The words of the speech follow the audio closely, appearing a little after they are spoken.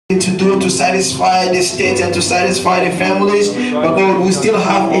to do to satisfy the state and to satisfy the families, but God, we still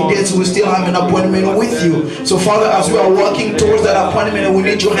have a date, we still have an appointment with you. So Father, as we are working towards that appointment, we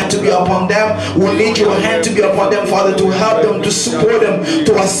need your hand to be upon them. We need your hand to be upon them, Father, to help them, to support them,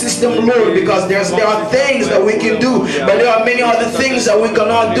 to assist them, Lord, because there are things that we can do, but there are many other things that we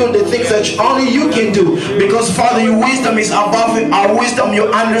cannot do, the things that only you can do, because Father, your wisdom is above our wisdom,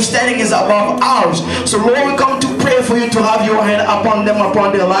 your understanding is above ours. So Lord, we come to pray for you to have your hand upon them,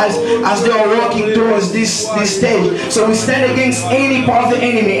 upon their lives, as they are walking towards this stage. So we stand against any part of the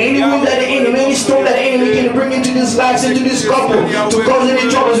enemy, any wound that the enemy, any storm that the enemy can bring into these lives, into this couple, to cause any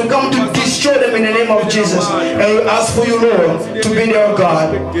troubles. We come to destroy them in the name of Jesus. And we ask for you, Lord, to be their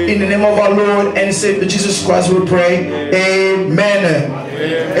God. In the name of our Lord and Savior Jesus Christ, we pray. Amen.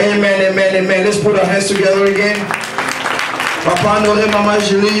 Amen, amen, amen. Let's put our hands together again. Papa Nore, Mama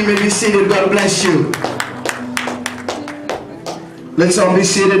Julie, you may be seated. God bless you. Let's all be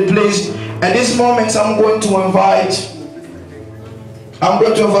seated, please. At this moment, I'm going to invite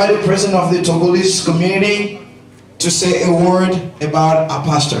the president of the Togolese community to say a word about our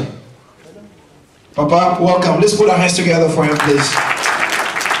pastor. Papa, welcome. Let's put our hands together for him, please.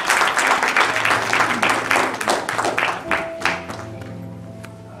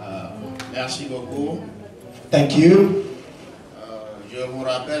 Merci beaucoup. Thank you. Je vous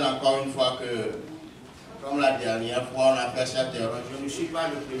rappelle encore une fois que, comme la dernière fois, on a fait cette erreur. Je ne suis pas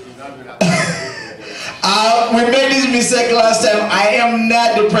le président de la communauté. We made this mistake last time. I am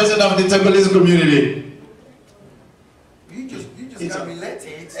not the president of the Togolese community. You just can't relate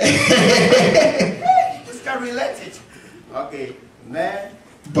it. You just can't relate it. Ok, mais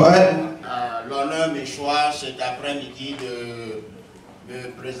l'honneur me choisit cet après-midi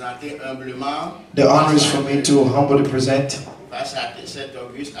de présenter humblement. The honor is for me to humbly present face à cette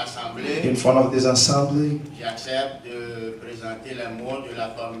auguste assemblée. In front of this assembly. J'accepte de présenter les mots de la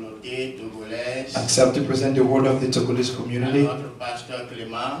communauté togolaise. Accept to present the word of the Togolese community. À notre pasteur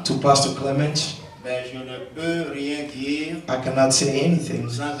Clement. To Pastor Clement. Mais je ne peux rien dire. I cannot say anything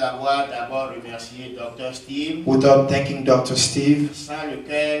sans avoir d'abord remercié Dr. Steve. Without thanking Dr. Steve. Sans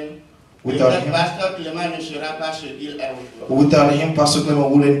lequel without him, Pasteur Clement ne sera pas ce qu'il est aujourd'hui. Without him, Pastor Clement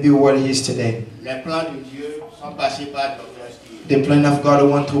wouldn't be what he is today. Les plans de Dieu sont passés par Dr. Steve. The plan of God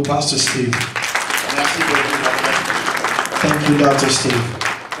went through Pastor Steve. Merci beaucoup, Dr. Steve. Thank you, Dr. Steve.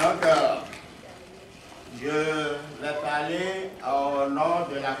 Donc, je vais parler au nom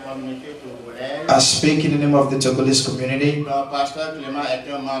de la communauté togolaise. I speak in the name of the Togolese community. Donc, Pasteur Clement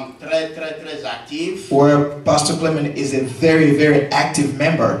est un membre très actif. Where Pastor Clement is a very active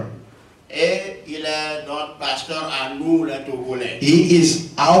member. Et il est notre pasteur à nous, les Togolais. He is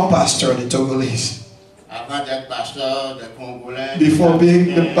our pastor, the Togolese. Avant d'être pasteur des Congolais. Before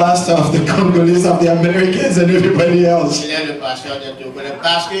being the pastor of the Congolese, of the Americans and everybody else. Il est le pasteur des Togolais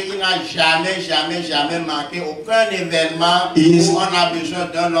parce qu'il n'a jamais manqué aucun événement où on a besoin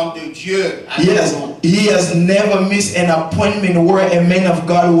d'un homme de Dieu. He has never missed an appointment where a man of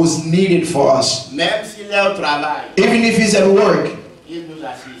God was needed for us. Même s'il est au travail. Even if he's at work. Il nous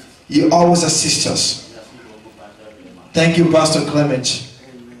assiste. He always assists us. Thank you, Pastor Clement.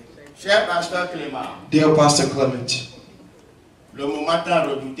 Cher Pasteur Clement. Dear Pastor Clement. Le moment tant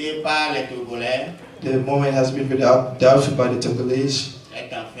redouté par les Togolais. The moment has been very doubted by the Togolese. Est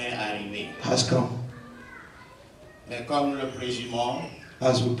enfin arrivé. Has come. Mais comme nous le présumons.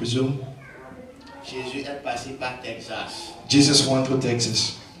 As we presume. Jésus est passé par Texas. Jesus went through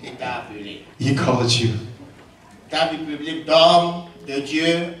Texas. Il t'a appelé. He called you. Ta vie publique d'homme de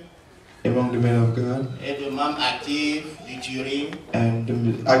Dieu. Among the men of God. Et de membres actifs du Turin. And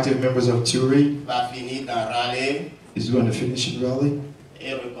the active members of Turin. Va finir dans Raleigh. Is going to finish in Raleigh.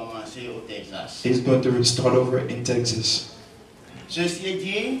 Et recommencer au Texas. He's going to start over in Texas. Ceci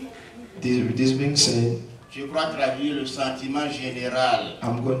dit. This being said. Je crois traduire le sentiment général.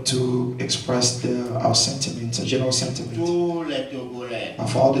 I'm going to express our sentiments, a general sentiment. Tous les Togolais.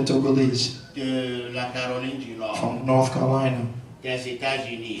 Of all the Togolese. De la Caroline du Nord. From North Carolina. Des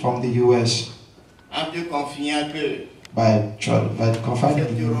États-Unis. From the U.S. En te confiant que. By confiding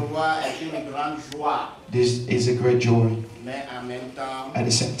in de you. revoir est une grande joie. This is a great joy. Mais en même temps. At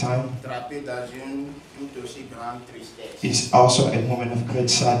the same time. Trappé dans une tout aussi grande tristesse. It's also a moment of great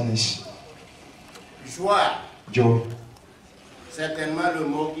sadness. Joie. Joy. Certainement le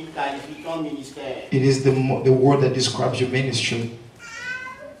mot qui qualifie ton ministère. It is the word that describes your ministry.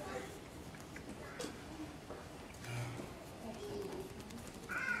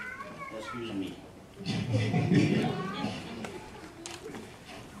 Excuse me.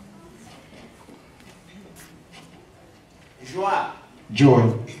 Joie. Joy.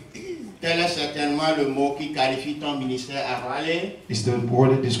 Tel est certainement vraiment le mot qui qualifie ton ministère à Raleigh. It's the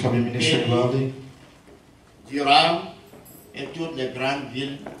word that describes your ministry in Raleigh. Durham et toutes les grandes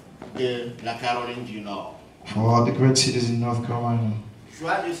villes de la Caroline du Nord. For all the great cities in North Carolina.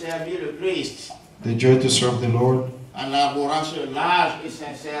 Joie de servir le Christ. The joy to serve the Lord. En arborant ce large et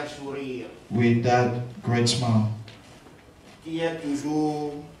sincère sourire. With that great smile. Qui est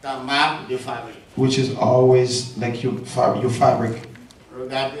toujours ta marque de fabrique. Which is always like your fabric.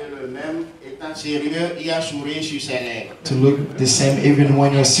 Regardez-le même étant sérieux, il y a un sourire sur ses lèvres. To look the same even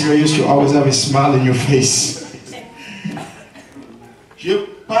when you're serious, you always have a smile in your face. Je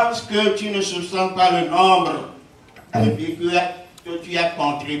pense que tu ne soupçonnes pas le nombre de vies que tu as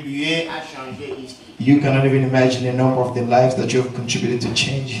contribué à changer ici. You cannot even imagine the number of the lives that you have contributed to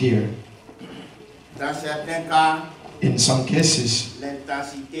change here. Dans certains cas, in some cases,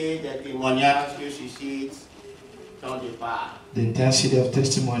 l'intensité des témoignages que suscite ton départ. The intensity of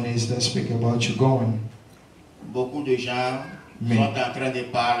testimonies that speak about you going. Beaucoup de gens sont en train de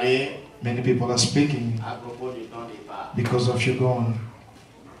parler. Many people are speaking à propos de ton départ. Because of you going.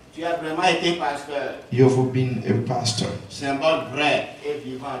 Tu as vraiment été pasteur. You have been a pastor. Symbole vrai et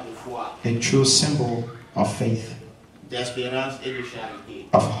vivant de foi. A true symbol of faith. D'espérance et de charité.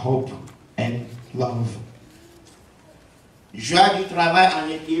 Of hope and love. Joie du travail en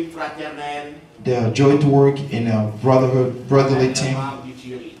équipe fraternelle. The joy to work in a brotherly team.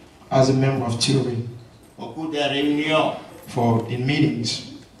 As a member of Turi. Au cours des réunions. For in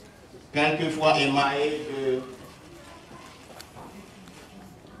meetings. Quelquefois émaillé de.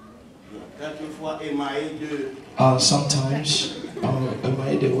 Quelquefois émaillé de. Sometimes.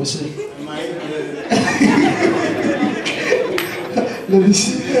 Émaillé de. What's it? Émaillé de. Let me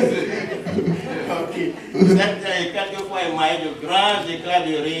see. Okay. Quelquefois émaillé de grands éclats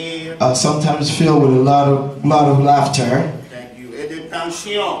de rire. Sometimes filled with a lot of laughter. Thank you. Et de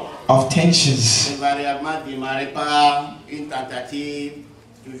tension. Of tensions. Invariablement démarré par une tentative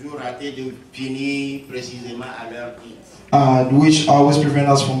toujours ratée de finir précisément à l'heure dite. Which always prevent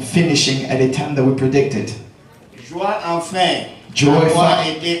us from finishing at the time that we predicted. Joie enfin. Joy d'avoir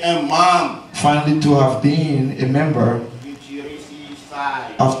été un membre. Finally to have been a member.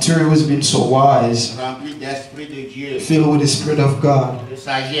 Of Turi who's been so wise. Rempli d'esprit de Dieu. Filled with the Spirit of God. De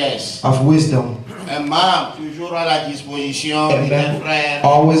sagesse. Of wisdom. Un membre toujours à la disposition de tes frères.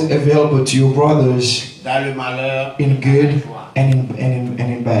 Always available to your brothers. Dans le malheur. In good and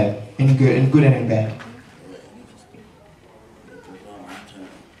in bad. In good and in bad.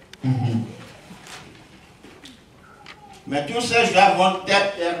 Mais tous ces joies vont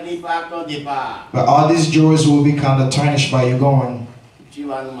être ternies par ton départ. But all these joys will be kind of tarnished by you going. Tu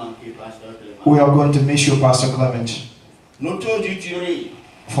vas nous manquer, Pasteur Clement. We are going to miss you, Pastor Clement. Nous tous du Turi.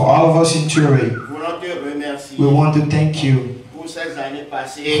 For all of us in Turi, we want to thank you pour ces années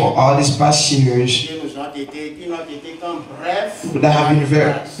passées for all these past years qui n'ont été qu'un bref that have been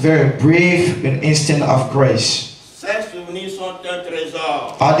very brief and instant of grace. Ces souvenirs sont un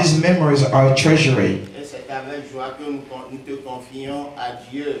trésor. All these memories are a treasury. Et c'est avec joie que nous te confions à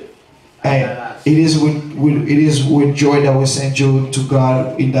Dieu. And it is with joy that we send you to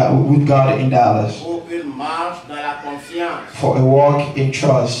God with God in Dallas. Pour une marche dans la confiance. For a walk in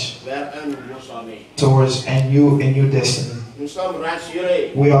trust. Vers un nouveau sommet. Towards a new destiny. Nous sommes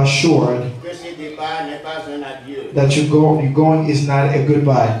rassurés. We are assured que ce départ n'est pas un adieu. That your going is not a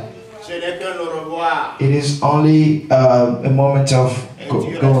goodbye. Ce n'est qu'un au revoir. It is only a moment of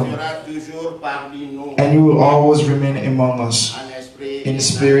going. Toujours parmi nous. And you will always remain among us. In the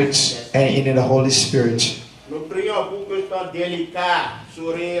Spirit and in the Holy Spirit. Nous prions pour que ton délicat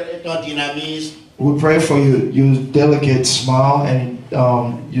sourire et ton dynamisme. We pray for you, your delicate smile and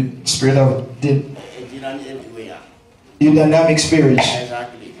your spirit of your dynamic spirit.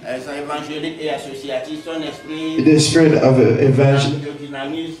 Exactly. Évangélique et associatif, son esprit. The spirit of evangelism.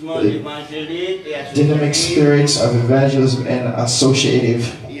 Dynamic spirits of evangelism and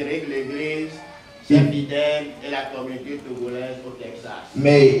associative.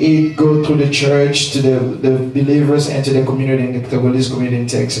 May it go through the church, to the believers, and to the community in the Togolese community in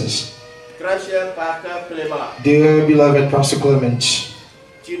Texas. Dear beloved Pastor Clement,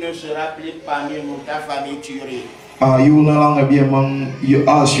 you will no longer be among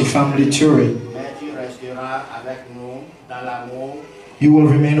us, your family, Turi. You will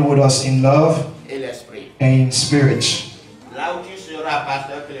remain with us in love and in spirit.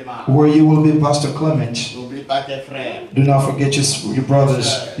 Where you will be, Pastor Clement, do not forget your brothers,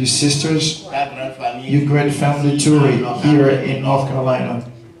 your sisters, your great family Turi here in North Carolina.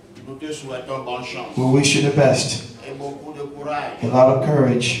 We wish you the best, a lot of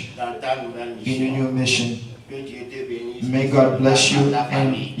courage in your new mission. May God bless you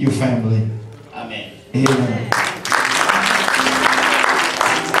and your family. Amen. Amen.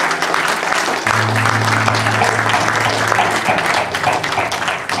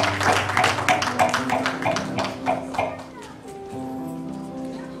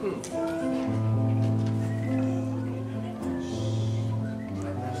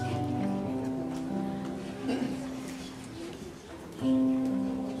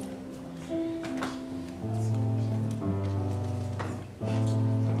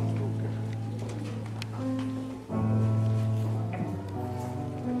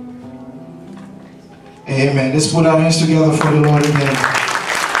 Amen. Let's put our hands together for the Lord again.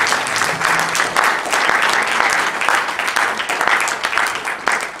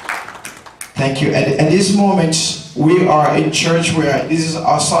 Thank you. At this moment, we are in church where this is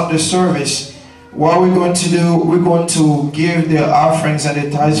our Sunday service. What we're going to do, we're going to give the offerings and the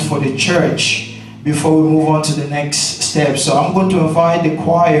tithes for the church before we move on to the next step. So I'm going to invite the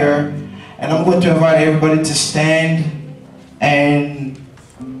choir and I'm going to invite everybody to stand, and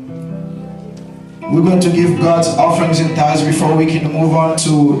we're going to give God's offerings and tithes before we can move on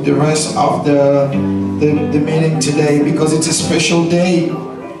to the rest of the meeting today, because it's a special day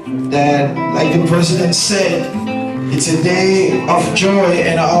that, like the president said, it's a day of joy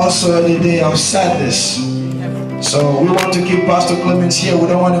and also a day of sadness. So we want to keep Pastor Clement here. We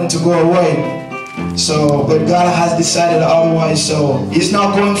don't want him to go away. So, but God has decided otherwise. So he's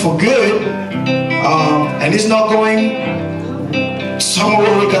not going for good, and he's not going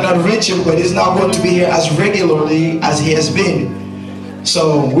somewhere we cannot reach him, but he's not going to be here as regularly as he has been.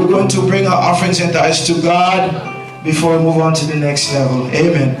 So we're going to bring our offerings and tithes to God before we move on to the next level.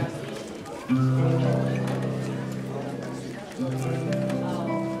 Amen.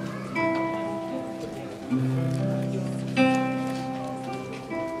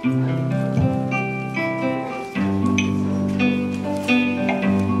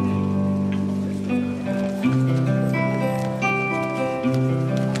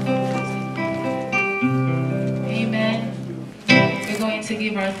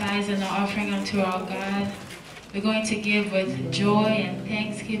 And the offering unto our God. We're going to give with joy and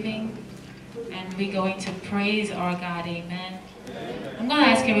thanksgiving, and we're going to praise our God. Amen. I'm going to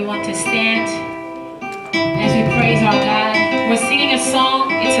ask everyone to stand as we praise our God. We're singing a song.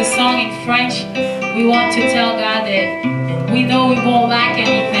 It's a song in French. We want to tell God that we know we won't lack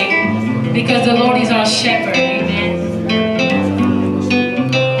anything because the Lord is our shepherd. Amen.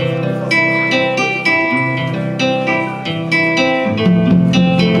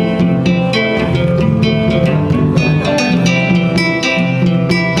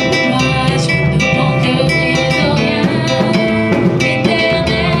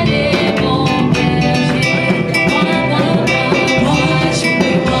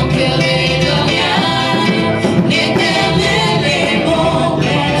 L'éternel est mon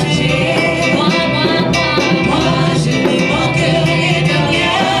berger.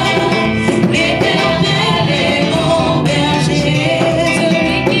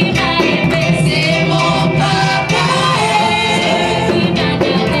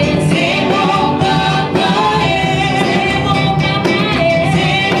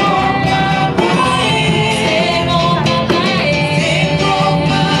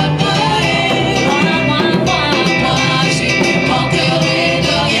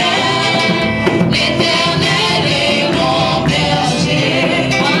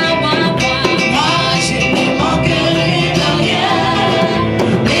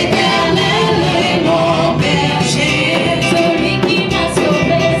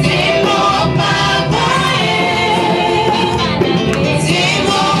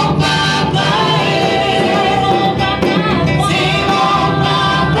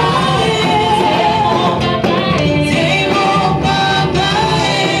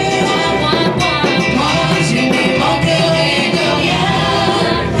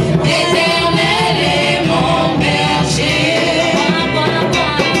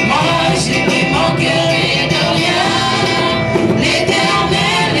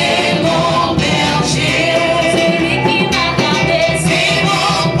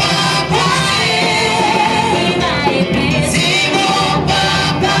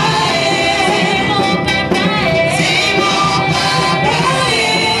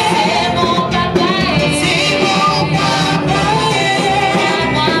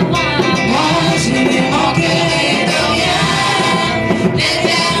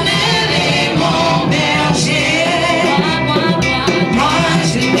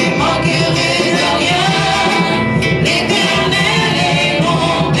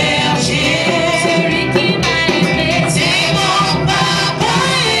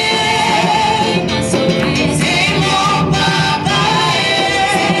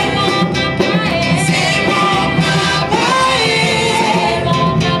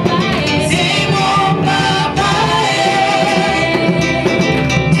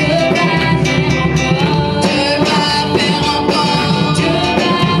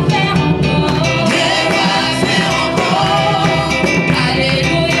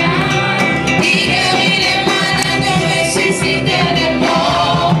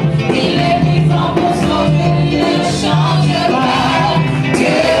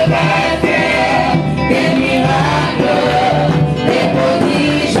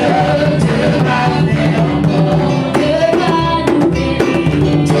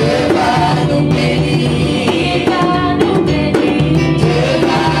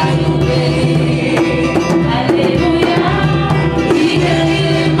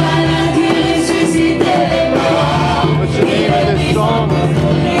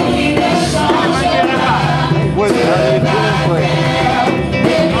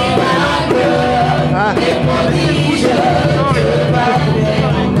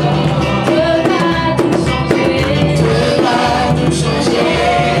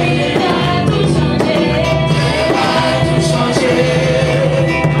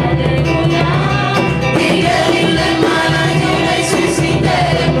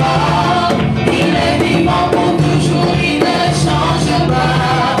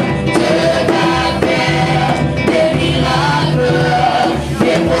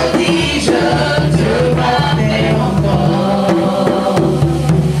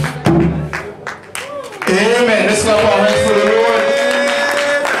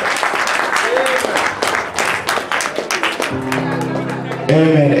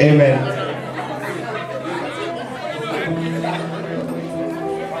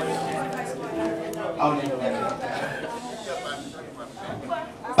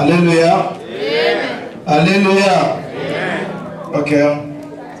 Hallelujah. Hallelujah. Okay.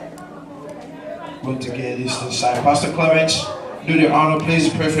 Going to get this to the side. Pastor Clement, do the honor,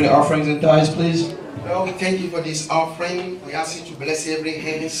 please. Pray for the offerings and tithes, please. Lord, we thank you for this offering. We ask you to bless every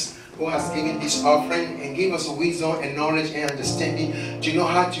hands who has given this offering and give us wisdom and knowledge and understanding to know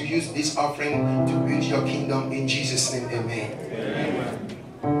how to use this offering to build your kingdom. In Jesus' name, amen.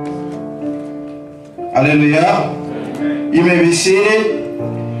 Hallelujah. You may be seated.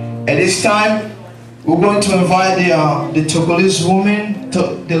 At this time, we're going to invite the Togolese women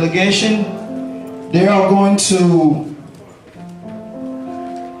delegation. They are going to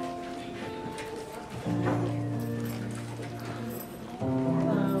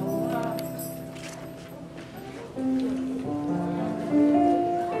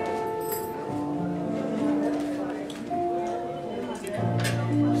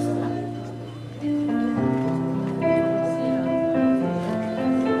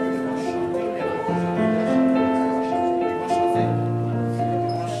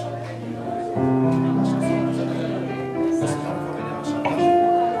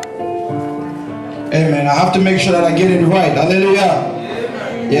Amen. I have to make sure that I get it right.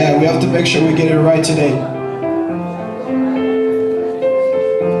 Hallelujah. Yeah, we have to make sure we get it right today.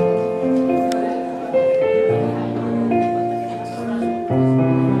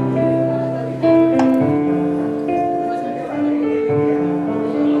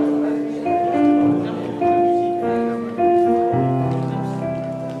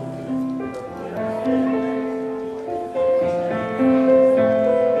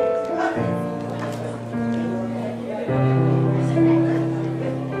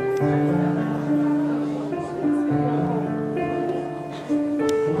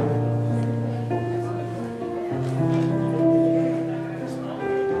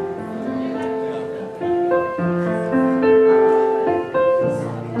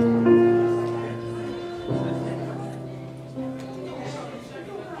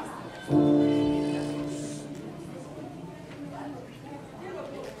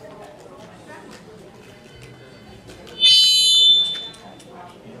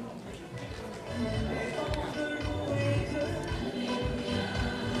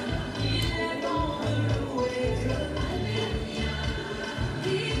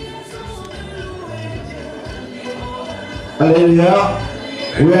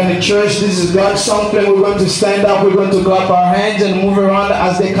 Hallelujah. We are in the church. This is God's song play. We're going to stand up. We're going to clap our hands and move around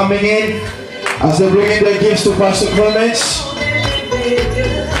as they're coming in. As they bring in their gifts to Pastor Clement.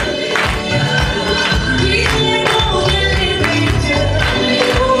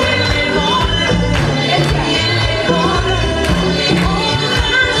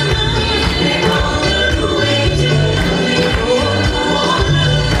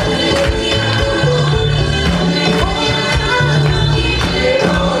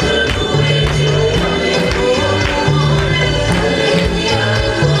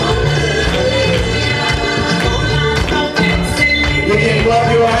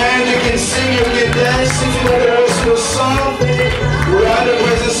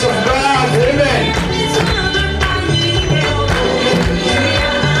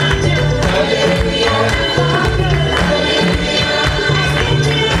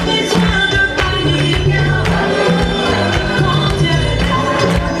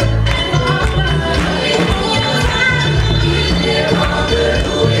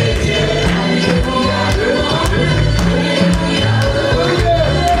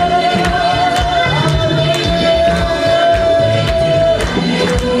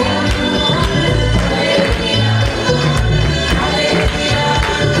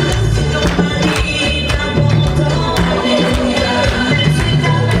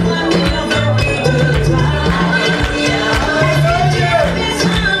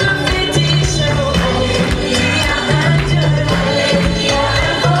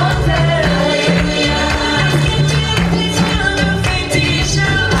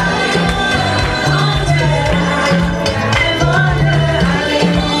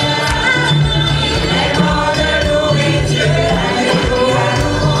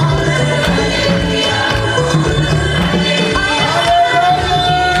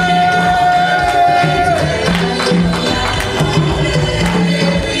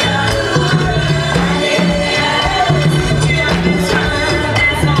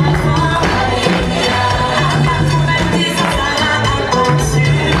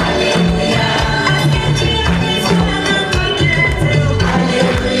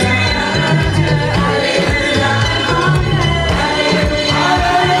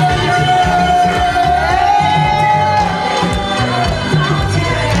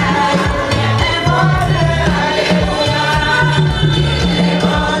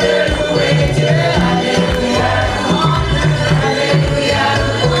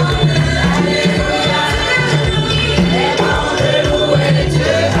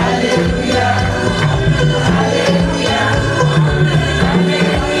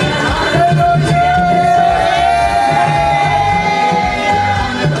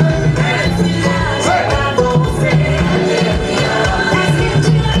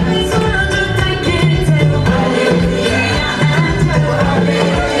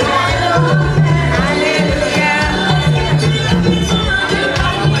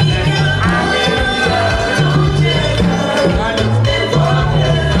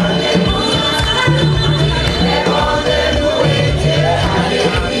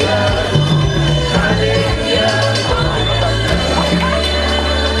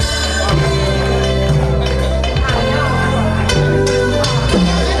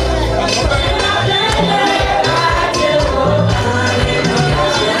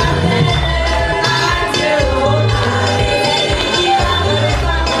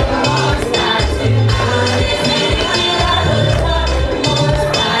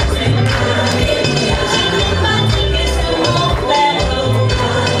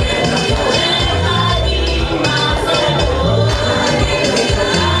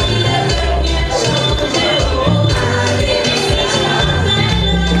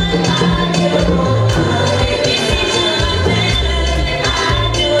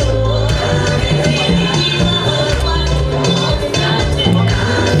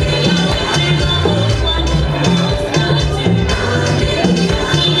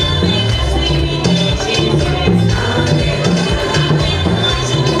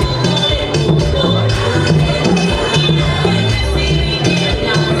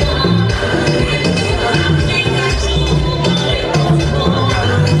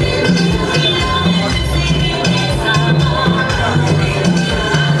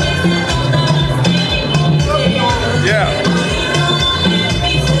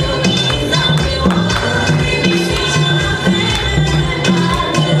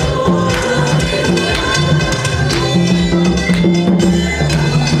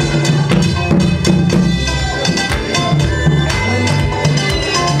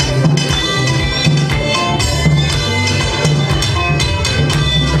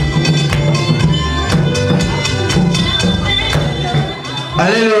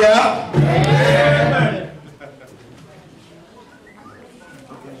 Hallelujah.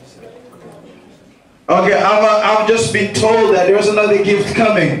 Okay, I've just been told that there's another gift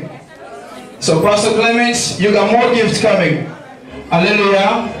coming. So Pastor Clement, you got more gifts coming.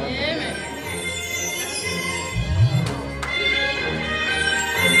 Hallelujah.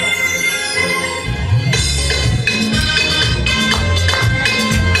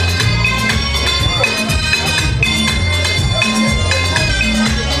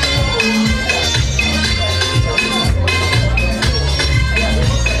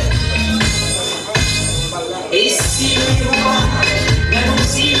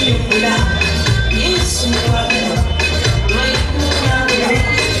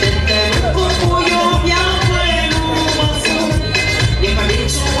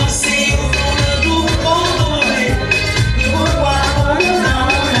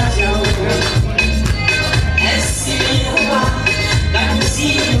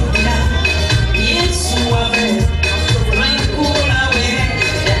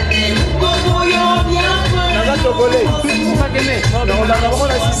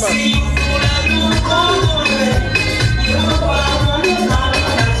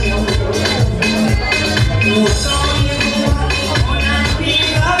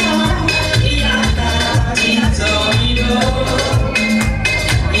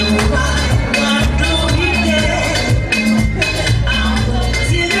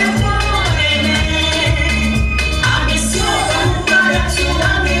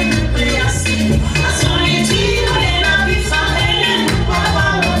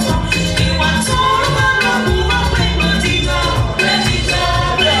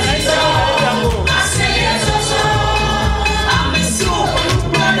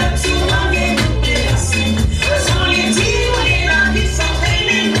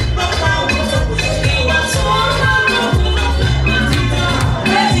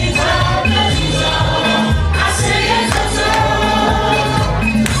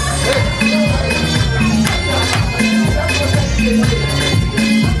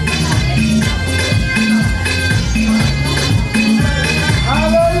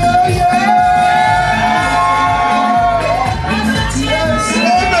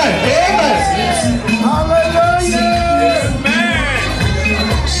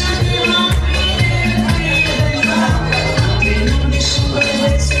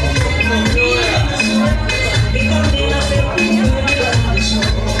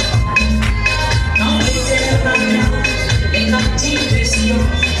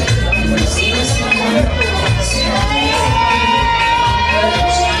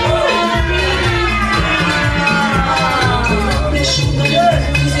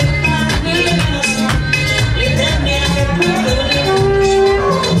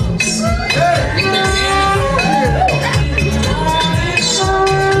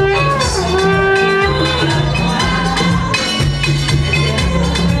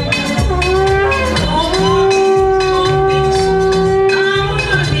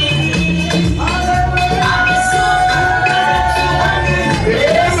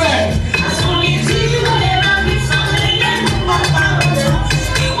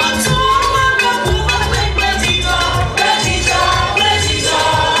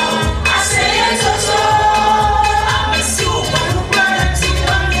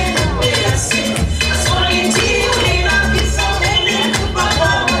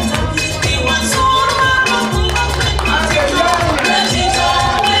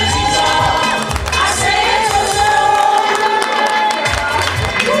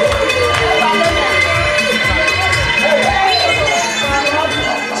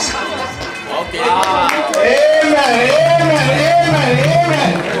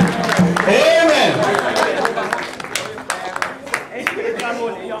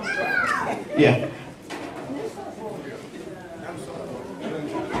 Yeah.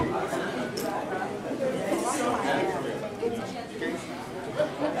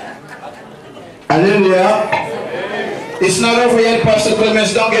 Hallelujah. It's not over yet, Pastor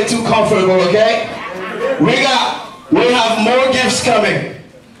Clement. Don't get too comfortable, okay? We have more gifts coming.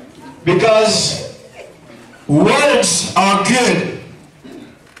 Because words are good.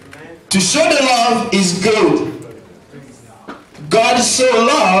 To show the love is good. God so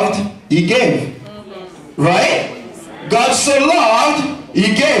loved, He gave. Right? God so loved,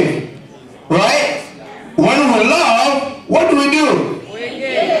 He gave. Right? When we love, what do?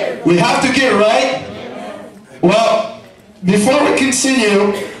 We have to give, right? Well, before we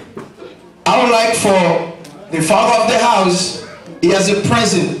continue, I would like for the father of the house, he has a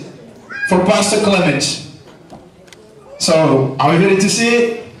present for Pastor Clement. So, are we ready to see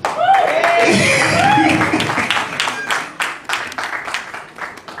it?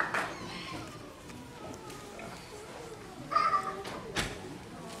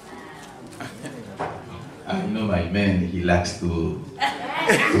 to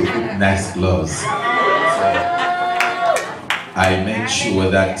put nice gloves. So I made sure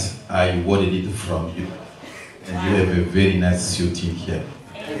that I ordered it from you. And you have a very nice suit in here.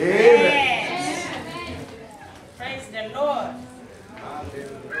 Yes. Praise the Lord.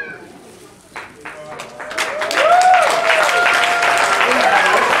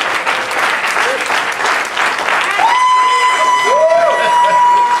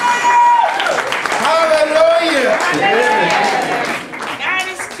 Hallelujah.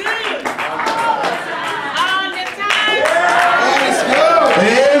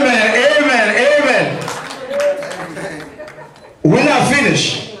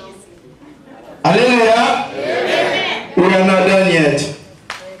 Amen. We are not done yet.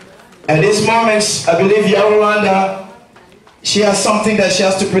 At this moment, I believe Yolanda, she has something that she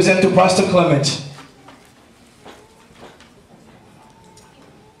has to present to Pastor Clement.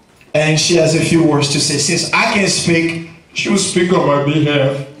 And she has a few words to say. Since I can speak, she will speak on my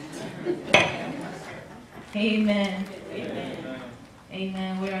behalf. Amen. Amen.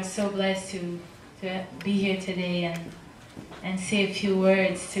 Amen. We are so blessed to be here today and say a few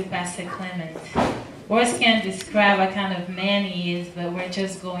words to Pastor Clement. Words can't describe what kind of man he is, but we're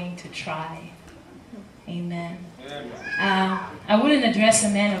just going to try. Amen. I wouldn't address a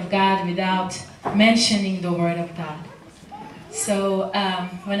man of God without mentioning the Word of God. So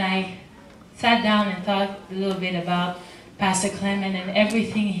when I sat down and thought a little bit about Pastor Clement and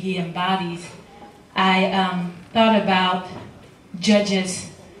everything he embodies, I thought about Judges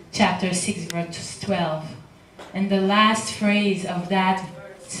chapter 6 verse 12. And the last phrase of that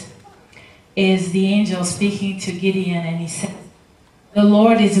verse is the angel speaking to Gideon, and he says, "The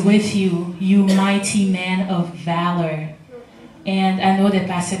Lord is with you, you mighty man of valor." And I know that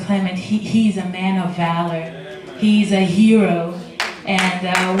Pastor Clement, he's a man of valor. He's a hero. And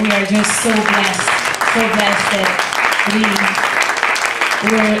we are just so blessed that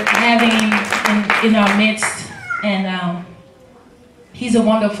we're having him in our midst. And he's a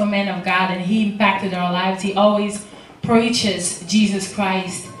wonderful man of God, and he impacted our lives. He always preaches Jesus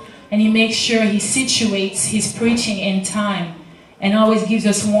Christ, and he makes sure he situates his preaching in time and always gives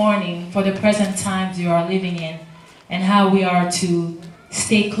us warning for the present times we are living in and how we are to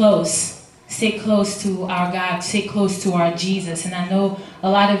stay close to our God, stay close to our Jesus. And I know a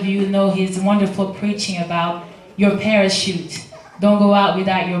lot of you know his wonderful preaching about your parachute. Don't go out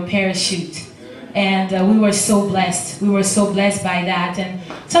without your parachute. And we were so blessed. We were so blessed by that. And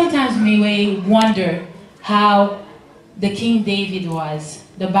sometimes we may wonder how the King David was.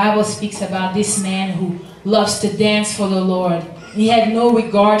 The Bible speaks about this man who loves to dance for the Lord. He had no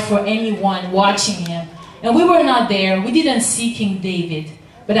regard for anyone watching him. And we were not there. We didn't see King David.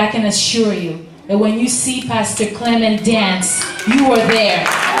 But I can assure you that when you see Pastor Clement dance, you were there.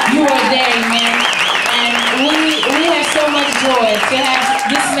 You were there, amen. And we have so much joy to have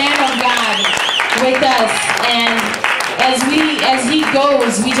this man of God with us. And as he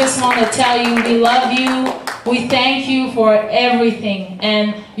goes, we just want to tell you we love you. We thank you for everything.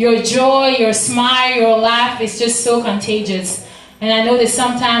 And your joy, your smile, your laugh is just so contagious. And I know that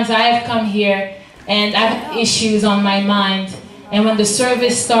sometimes I have come here and I have issues on my mind. And when the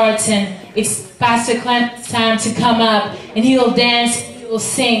service starts and it's Pastor Clement's time to come up and he'll dance, he'll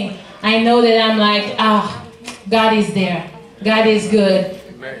sing, I know that I'm like, God is there. God is good.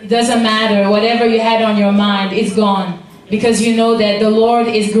 It doesn't matter. Whatever you had on your mind is gone. Because you know that the Lord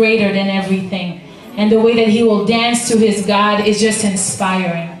is greater than everything. And the way that he will dance to his God is just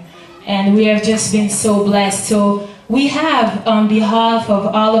inspiring. And we have just been so blessed. So we have, on behalf of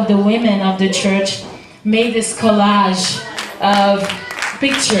all of the women of the church, made this collage of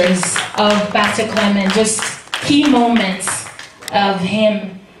pictures of Pastor Clement, just key moments of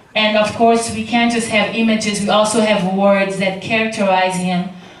him. And of course, we can't just have images, we also have words that characterize him,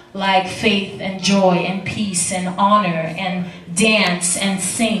 like faith and joy and peace and honor and dance and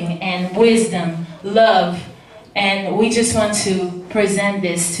sing and wisdom, love. And we just want to present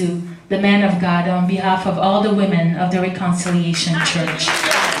this to the man of God on behalf of all the women of the Reconciliation Church.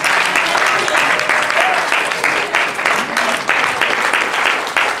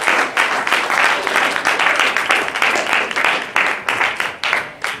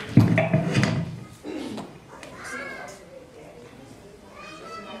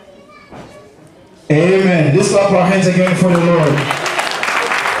 Amen. Let's clap our hands again for the Lord.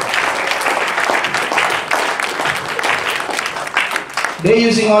 They're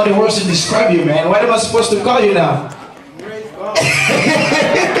using all the words to describe you, man. What am I supposed to call you now?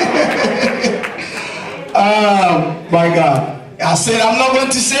 My God. I said I'm not going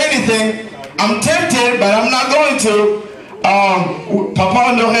to say anything. I'm tempted, but I'm not going to. Papa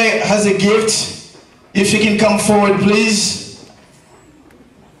Honoré has a gift. If you can come forward, please.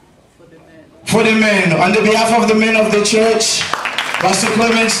 For the men, on the behalf of the men of the church, Pastor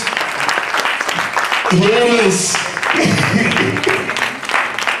Clement, here it is.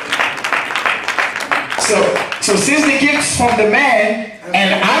 So since the gift's from the man,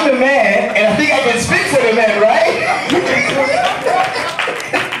 and I'm a man, and I think I can speak for the man, right?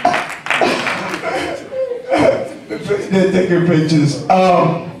 They're taking pictures.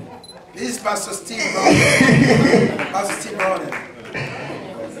 This is Pastor Steve. Pastor Steve Brown.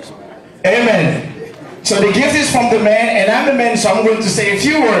 Amen. So the gift is from the man, and I'm the man, so I'm going to say a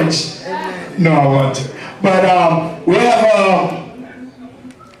few words. Amen. No, I won't. But we have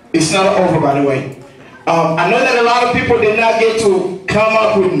it's not over, by the way. I know that a lot of people did not get to come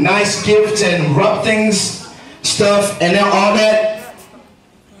up with nice gifts and rub things, stuff, and then all that.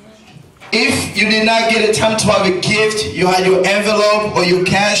 If you did not get a time to have a gift, you had your envelope or your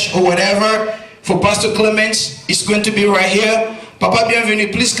cash or whatever for Pastor Clement, it's going to be right here. Papa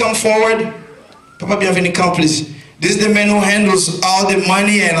Bienvenu, please come forward. Papa Bienvenu, come please. This is the man who handles all the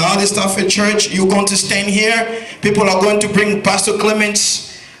money and all the stuff at church. You're going to stand here. People are going to bring Pastor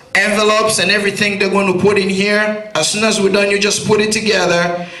Clement's envelopes and everything they're going to put in here. As soon as we're done, you just put it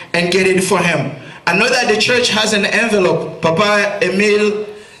together and get it for him. I know that the church has an envelope. Papa Emile,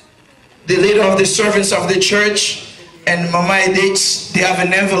 the leader of the servants of the church, and Mama Edith, they have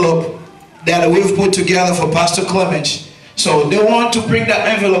an envelope that we've put together for Pastor Clement. So they want to bring that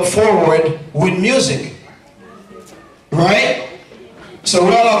envelope forward with music, right? So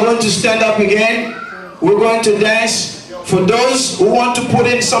we all are going to stand up again. We're going to dance. For those who want to put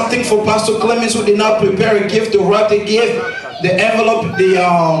in something for Pastor Clement who did not prepare a gift to wrap the gift, the envelope, the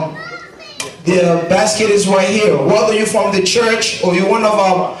basket is right here. Whether you're from the church or you're one of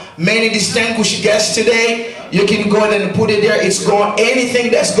our many distinguished guests today, you can go ahead and put it there. It's going,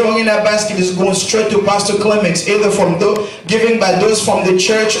 anything that's going in that basket is going straight to Pastor Clement, either from given by those from the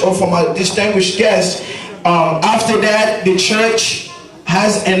church or from a distinguished guest. After that, the church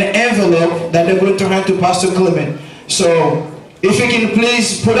has an envelope that they're going to hand to Pastor Clement. So if you can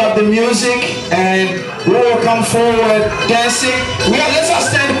please put up the music and we will come forward dancing. Let's all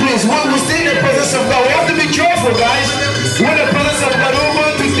stand please. We're still in the presence of God. We have to be joyful, guys. We're in the presence of God. We're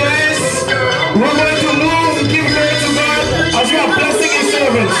going to dance. We're going to move and give glory to God as we are blessing His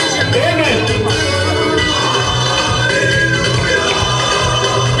servants. Amen.